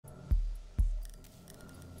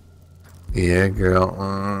Yeah, girl.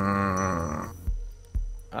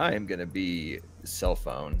 I am gonna be cell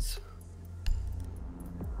phones.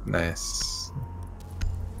 Nice.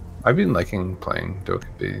 I've been liking playing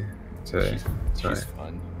Dokkaebi today. She's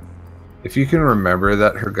fun. If you can remember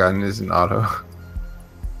that her gun is an auto,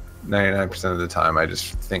 99% of the time I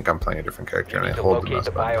just think I'm playing a different character and I hold the mouse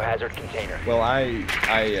button. Biohazard container. Well, I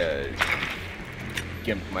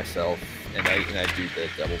gimp myself and I do the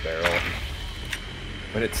double barrel,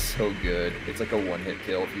 but it's so good. It's like a one-hit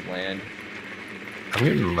kill if you land. I'm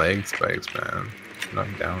getting leg spikes, man.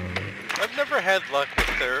 Knocked down. I've never had luck with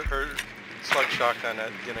her slug shotgun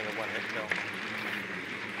at getting a one-hit kill.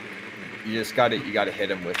 You just got it. You got to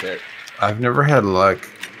hit him with it. I've never had luck.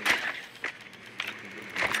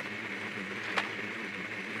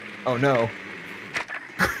 Oh no.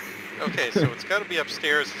 Okay, so it's got to be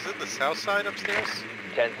upstairs. Is it the south side upstairs?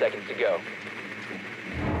 10 seconds to go.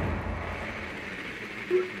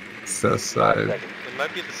 South 5 side. seconds. It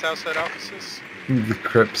might be the south side offices. The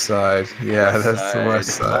crypt side. Yeah, West that's the side. west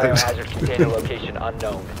side. Biohazard container location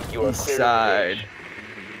unknown. You are East clear to side. engage.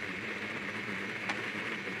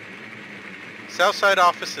 South side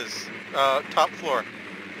offices, top floor.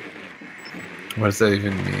 What does that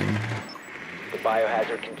even mean? The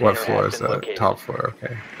biohazard container What floor has is been that? located. Top floor,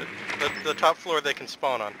 okay. The top floor they can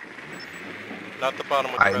spawn on. Not the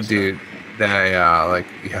bottom with the rest Dude, that like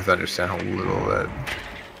you have to understand how little that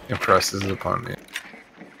impresses upon me.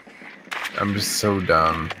 I'm just so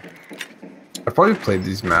dumb. I've probably played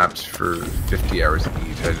these maps for 50 hours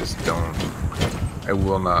each. I just don't. I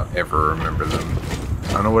will not ever remember them.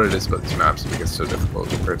 I don't know what it is about these maps that make it so difficult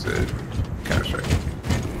compared to Counter-Strike.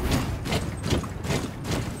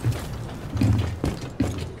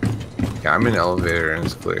 Yeah, I'm in elevator and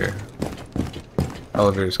it's clear.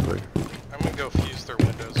 Elevator's clear. I'm gonna go fuse their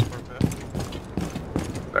windows for a bit.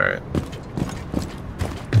 Alright.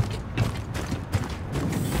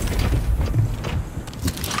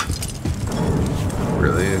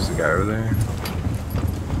 Really? There's a guy over there?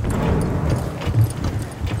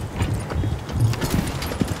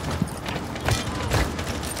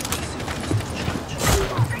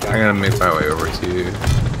 I'm gonna make my way over to you.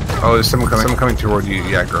 Oh, there's someone coming toward you.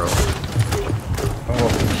 Yeah, girl. Oh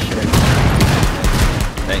shit.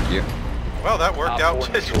 Thank you. Well, that worked out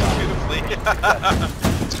Op just 4 beautifully.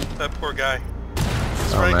 That poor guy.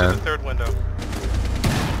 He's Oh, right man. to the third window.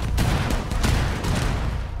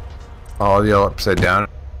 Oh, I'll yell upside down.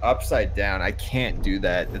 Upside down. I can't do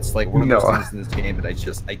that. It's like one of those things in this game that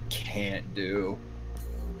I can't do.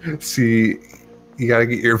 See, you gotta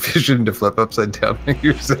get your vision to flip upside down. Like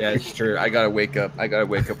you're saying. Yeah, it's true. I gotta wake up. I gotta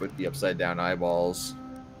wake up with the upside down eyeballs.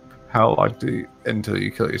 How long until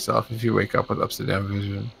you kill yourself if you wake up with upside down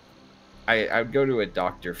vision? I'd go to a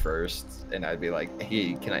doctor first, and I'd be like,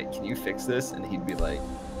 "Hey, can you fix this?" And he'd be like,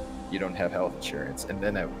 "You don't have health insurance," and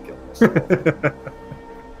then I would kill myself.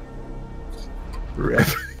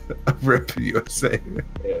 Rip USA.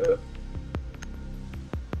 Yeah.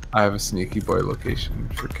 I have a sneaky boy location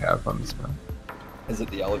for Cav on this map. Is it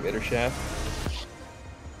the elevator shaft?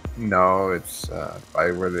 No, it's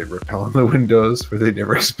by where they rappel on the windows, where they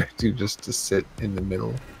never expect you just to sit in the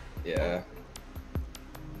middle. Yeah.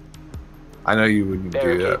 I know you wouldn't do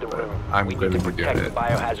Barricade that, the but room. I'm We going need to to be doing protect the it.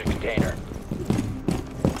 biohazard container.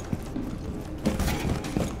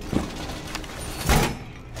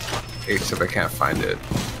 Except I can't find it.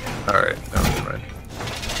 Alright, no, never mind.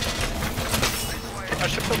 I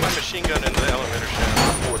should put my machine gun in the elevator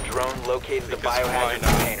shaft. Or drone located the Because why biohazard not?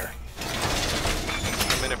 container.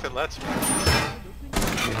 I mean, if it lets me.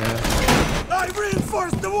 Yeah. I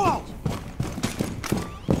reinforced the wall!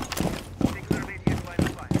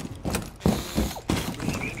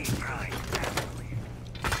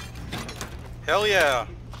 Hell yeah!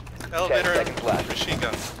 Elevator seconds left. machine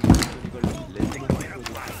gun.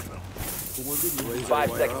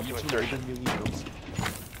 5 seconds to insertion.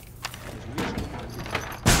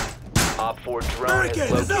 Op 4 drone Barricade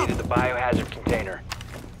has is up. located the biohazard container.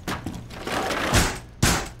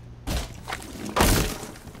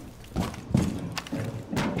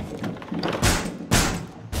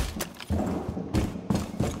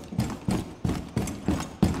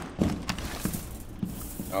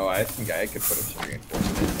 Oh, I think I could put up some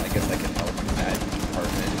reinforcements. I guess I can help in that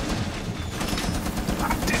department.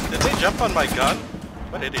 Did they jump on my gun?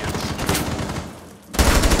 What idiots.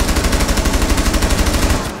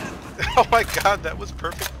 Oh my god, that was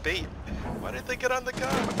perfect bait. Why did they get on the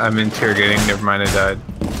gun? I'm interrogating, never mind, I died.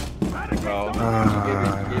 Well,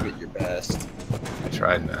 you gave it your best. I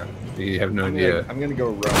tried, man. You have no I'm idea. gonna go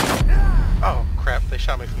run. Oh crap, they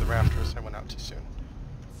shot me from the rafters. I went out too soon.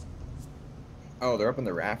 Oh, they're up in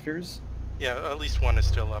the rafters? Yeah, at least one is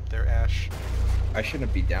still up there, Ash. I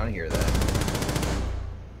shouldn't be down here then.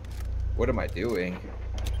 What am I doing?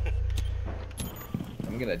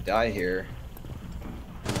 I'm gonna die here.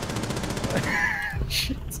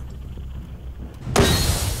 Shit.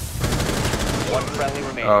 One friendly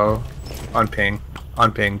remaining. Oh, on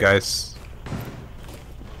ping, guys.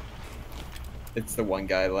 It's the one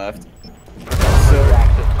guy left. Clear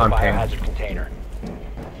access to the on ping. biohazard container.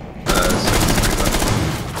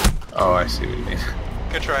 Oh, I see what you mean.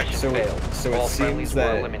 Good try. So All it friendlies seems were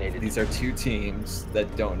that eliminated. these are two teams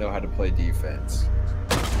that don't know how to play defense.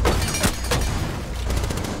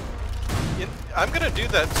 I'm gonna do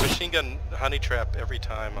that machine gun honey trap every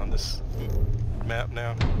time on this map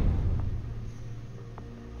now.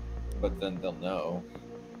 But then they'll know.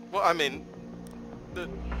 Well, I mean,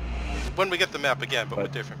 when we get the map again, but with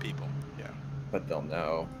But- different people. Yeah. But they'll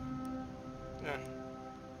know. Yeah.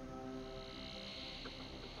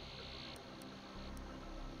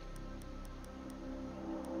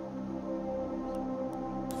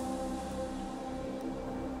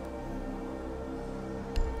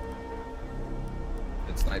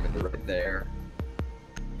 It's not even right there.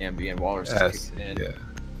 Ambient Walrus just That's, kicked in. yeah.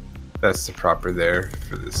 That's the proper there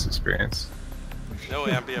for this experience. No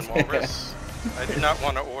ambient walrus. I do not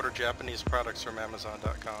want to order Japanese products from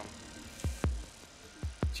Amazon.com.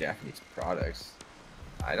 Japanese products.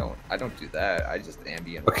 I don't do that. I just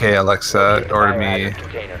ambient. Okay, Alexa, Locate the order biohazard me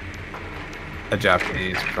container. a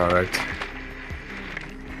Japanese product.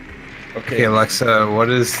 Okay, Okay, Alexa, what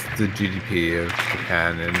is the GDP of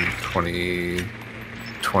Japan in 2022?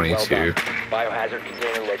 Well done. Biohazard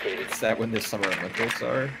container located. is that when the Summer Olympics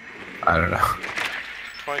are? I don't know.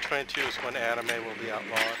 2022 is when anime will be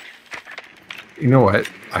outlawed. You know what?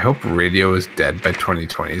 I hope radio is dead by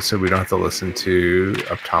 2020, so we don't have to listen to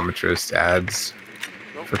optometrist ads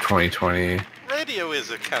for 2020. Radio is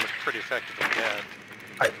a kind of pretty effectively dead.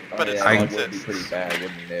 But Oh, it yeah, still that would be exists. pretty bad,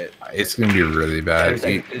 wouldn't it? It's gonna be really bad. It's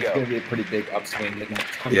gonna be a pretty big upswing in that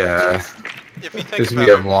time. Yeah, If you think there's gonna about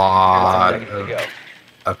be a it, lot Seconds to of go.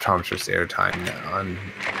 optometrist airtime on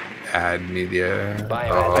ad media.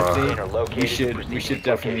 Biohazard Oh, container located. We should Proceed to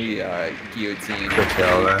definitely guillotine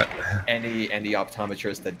curtail that. any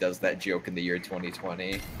optometrist that does that joke in the year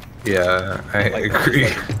 2020. Yeah, I Like, agree.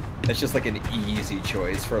 That's just like an easy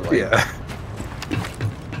choice for like. Yeah.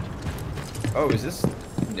 Oh, is this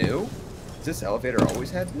new? Has this elevator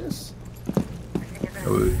always had this?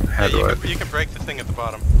 How do I? you can break the thing at the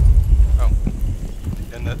bottom. Oh.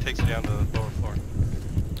 And that takes you down to the lower floor.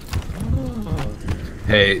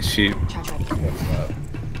 Hey, sheep. What's up?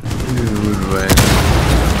 Who would win?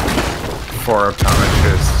 4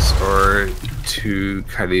 optometrists or 2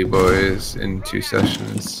 cutty boys in 2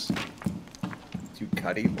 sessions? Two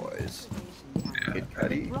Cuddy boys. Kid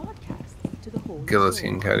Cuddy.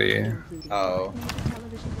 Guillotine cutty. Oh.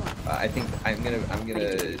 I think I'm gonna.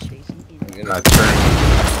 Turn.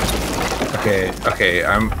 Okay,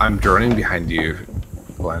 I'm droning behind you,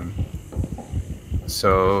 Glenn.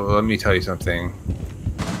 So let me tell you something.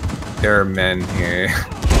 There are men here.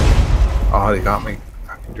 Oh, they got me.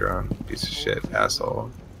 Fucking drone. Piece of shit, asshole.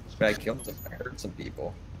 But I killed some. I hurt some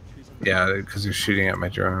people. Yeah, because you're shooting at my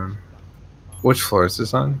drone. Which floor is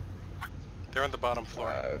this on? They're on the bottom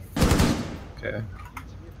floor. Okay.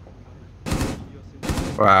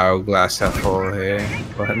 Wow, glass half full, hey,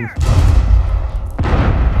 Glenn.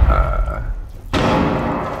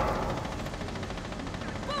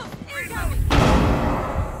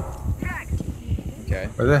 Okay.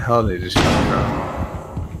 Where the hell did they just come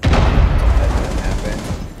from? That happened.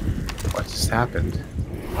 What just happened?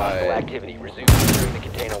 Hostile activity. Resume securing the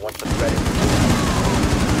container once the threat is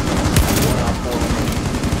One op 4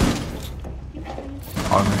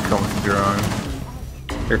 Oh, I'm gonna come with the drone.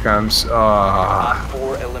 Here comes. Op Ah,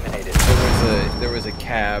 4 eliminated. There was a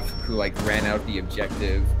cav who like ran out the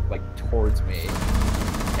objective like towards me,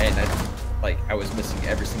 and I was missing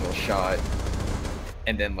every single shot,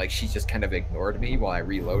 and then like she just kind of ignored me while I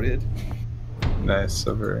reloaded. nice,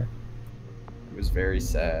 silver. It was very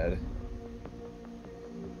sad.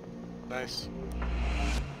 Nice.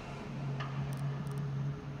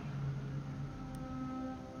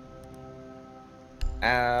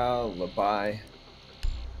 Alibi.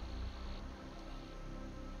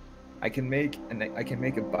 I can make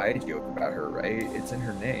a bi joke about her, right? It's in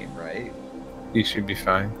her name, right? You should be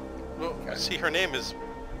fine. Well, Okay. see, her name is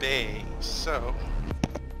Bay, so...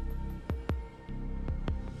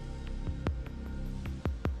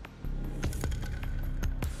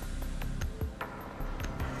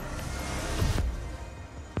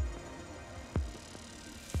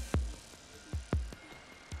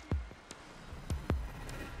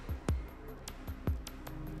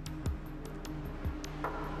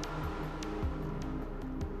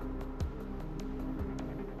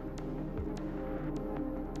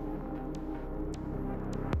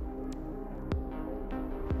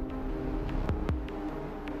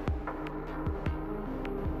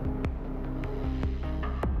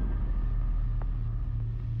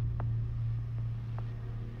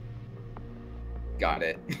 Got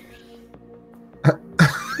it.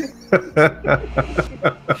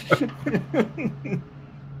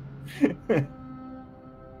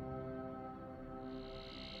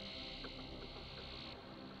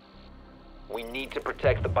 We need to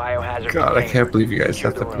protect the biohazard God, I container. can't believe you guys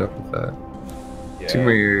Secure have to the put up room. with that. Yeah. 2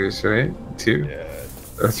 more years, right? 2 Yeah.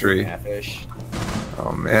 or 3? Half-ish.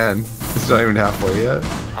 Oh man, it's not even halfway yet.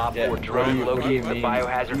 Op Yeah. 4 drone What do you located the mean?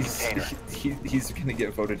 biohazard He's, container. he's gonna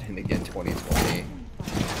get voted in again 2020.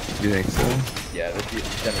 You think so? Yeah, the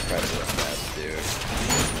Democrats are a mess,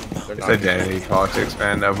 dude. They're It's not identity politics,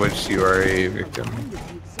 man, of which you are a victim.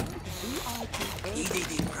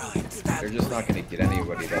 They're just not gonna get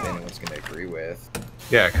anybody that anyone's gonna agree with.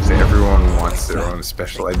 Yeah, because everyone wants their own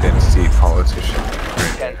special identity politician.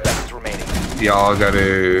 10 seconds remaining.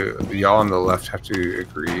 Y'all on the left have to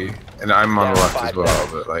agree, and I'm on the Down left 5 as well,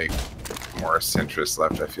 seconds. but like more centrist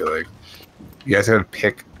left. I feel like you guys gotta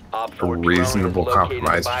pick Op a 4 drone reasonable has located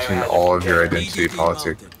compromise the between biohazard all of your container. identity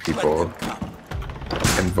politic people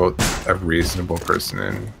and vote a reasonable person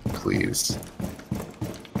in, please.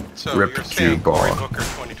 So Rip you're saying Q-ball. Cory Booker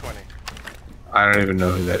 2020. I don't even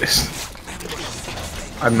know who that is.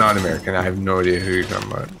 I'm not American. I have no idea who you're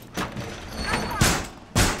talking about.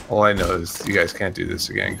 All I know is you guys can't do this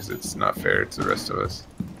again because it's not fair to the rest of us.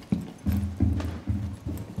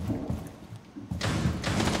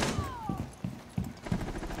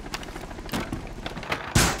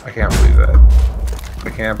 I can't believe that. I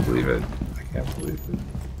can't believe it. I can't believe it.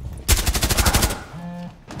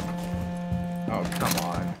 Oh, come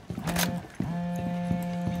on.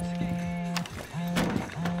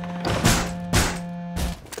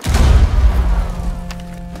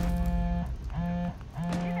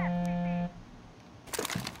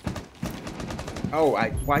 Oh,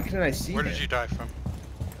 why couldn't I see Where him? did you die from?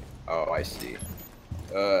 Oh, I see.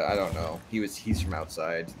 I don't know. He's from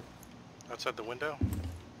outside. Outside the window?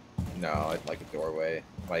 No, like a doorway.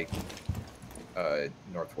 Like,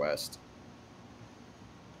 northwest.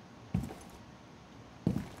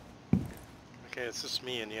 Okay, it's just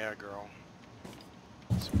me and yeah, girl.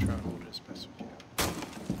 So try to hold it as best we can.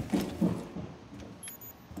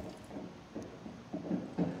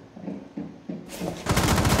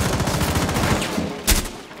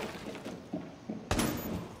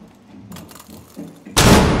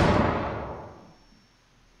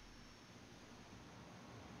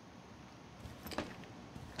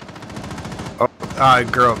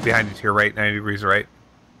 Girl behind you to your right, 90 degrees right.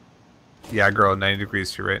 Yeah, girl, 90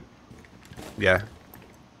 degrees to your right. Yeah.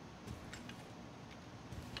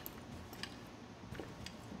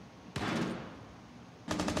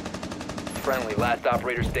 Friendly, last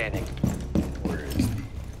operator standing. Where is the...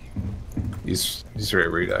 He's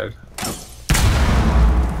right where he died.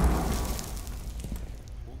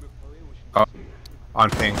 Oh, on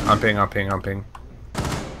ping, on ping, on ping, on ping.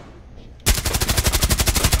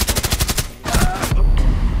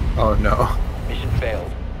 Oh no. Mission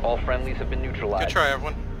failed. All friendlies have been neutralized. Good try,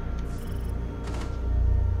 everyone.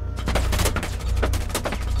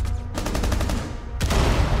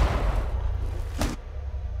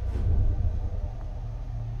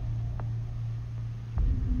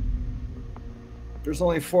 There's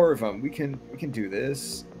only 4 of them. We can do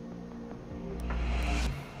this.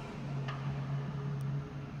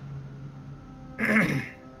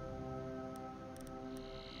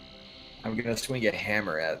 I'm gonna swing a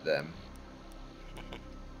hammer at them.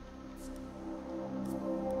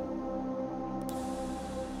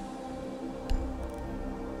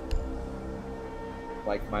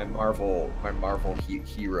 Like my Marvel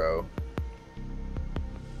hero,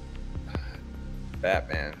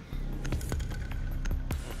 Batman.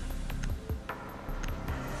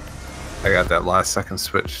 I got that last second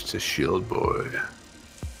switch to Shield Boy.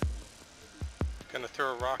 Gonna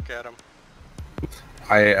throw a rock at him.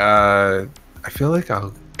 I feel like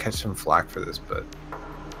I'll catch some flack for this, but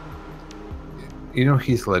you know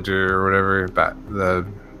Heath Ledger or whatever, the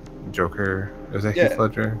Joker. Was that Heath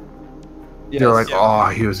Ledger? Yes. They're like, oh,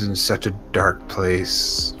 he was in such a dark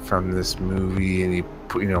place from this movie, and he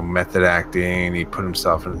put, method acting, and he put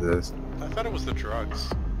himself into this. I thought it was the drugs.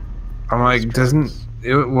 I'm like,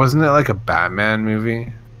 wasn't it like a Batman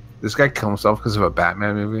movie? This guy killed himself because of a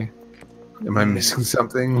Batman movie? Am I missing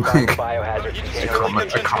something? Found the Like, biohazard You just container. feel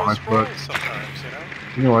like a comic book. sometimes,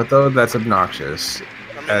 you know what though? That's obnoxious.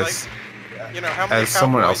 I mean, As how many as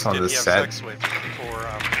someone cowboys else on did this he have set- sex with before,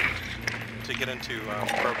 to get into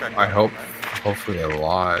Brokeback I Mountain? hopefully a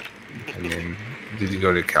lot. I mean, did you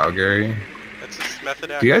go to Calgary? That's his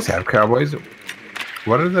method Do you guys acting. have cowboys?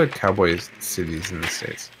 What are the cowboys cities in the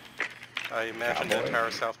States? I imagine Cowboy?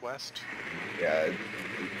 Empire Southwest. Yeah.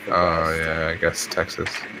 Oh yeah, I guess Texas.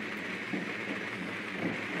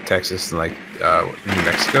 Texas and like New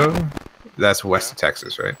Mexico. That's west of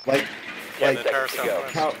Texas, right? Like, Yeah, like the entire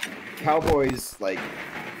Southwest. cowboys like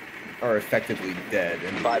are effectively dead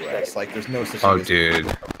in the 5 US. seconds. Like, there's no such Oh, thing as dude.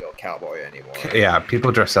 a real cowboy anymore. Yeah,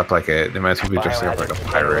 people dress up like it. They might as well be dressing up like a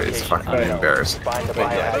pirate. It's fucking I know. embarrassing. Find the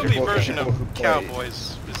But yeah, The biohazard movie people- version people who of play-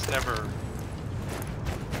 Cowboys is never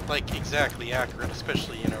like exactly accurate,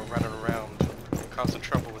 especially running around causing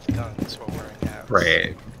trouble with guns while wearing hats.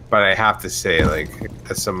 Right. But I have to say, like,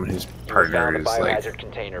 as someone whose You have partner found a is like biohazard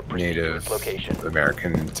container. Proceed to Native its location.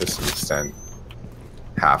 American to some extent,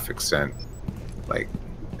 half extent, like,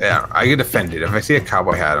 yeah, I get offended if I see a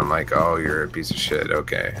cowboy hat. I'm like, oh, you're a piece of shit.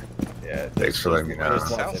 Okay, Yeah, thanks for letting me know.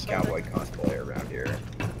 There's lots of cowboy cosplay around here.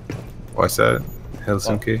 What's that?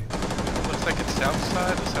 Helsinki? Looks like it's south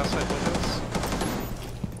side. The south side windows.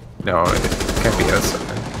 No, it can't be outside.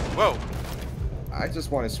 Whoa! I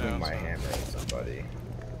just want to swing Yeah, my so- hammer at somebody.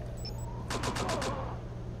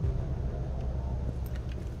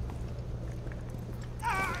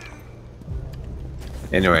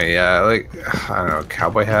 Anyway, yeah, like, I don't know,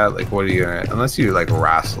 cowboy hat. Like, what are you gonna? Unless you like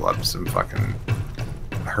wrestle up some fucking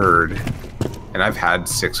herd. And I've had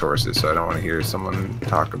 6 horses, so I don't want to hear someone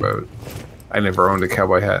talk about. I never owned a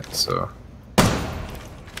cowboy hat, so.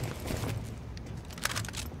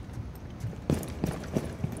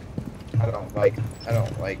 I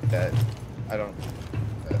don't like that. I don't.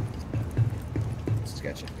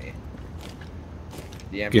 Sketching me.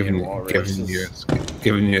 The ambient walrus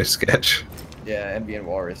giving you a sketch. Yeah, ambient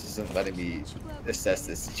walrus isn't letting me assess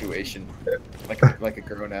this situation like a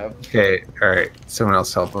grown up. Okay, all right. Someone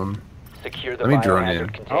else help him. Secure the Let me drone biohazard in.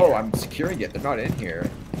 container. Oh, I'm securing it. They're not in here.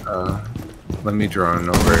 Let me drone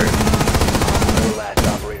over. Four last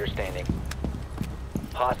operator standing.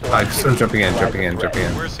 Hostile I'm activity. jumping in, Flag jumping in, the threat.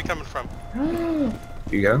 jumping in. Where's he coming from?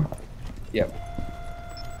 You got him? Yep.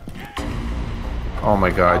 Oh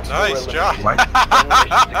my god. Nice job. What?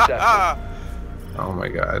 Mission successful. Oh my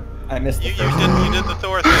god. I missed the You first did the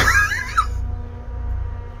Thor thing.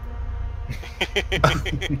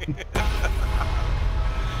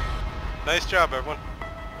 Nice job, everyone.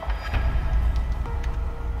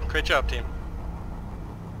 Great job, team.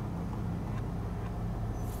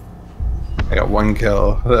 I got 1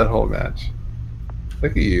 kill that whole match.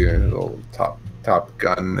 Look at you, little top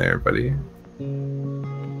gun there, buddy.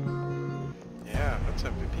 Yeah, that's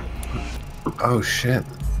MVP. Oh shit.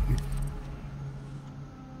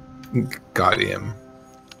 Got him.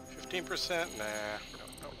 15%? Nah.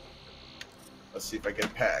 No. Let's see if I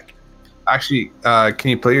get pack. Actually, can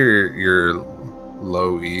you play your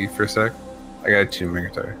low E for a sec? I got a 2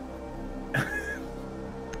 guitar.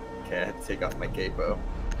 Okay, I had to take off my capo.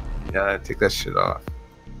 Yeah, take that shit off.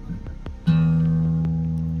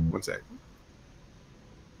 1 sec.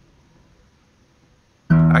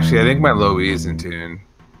 Actually, I think my low E is in tune.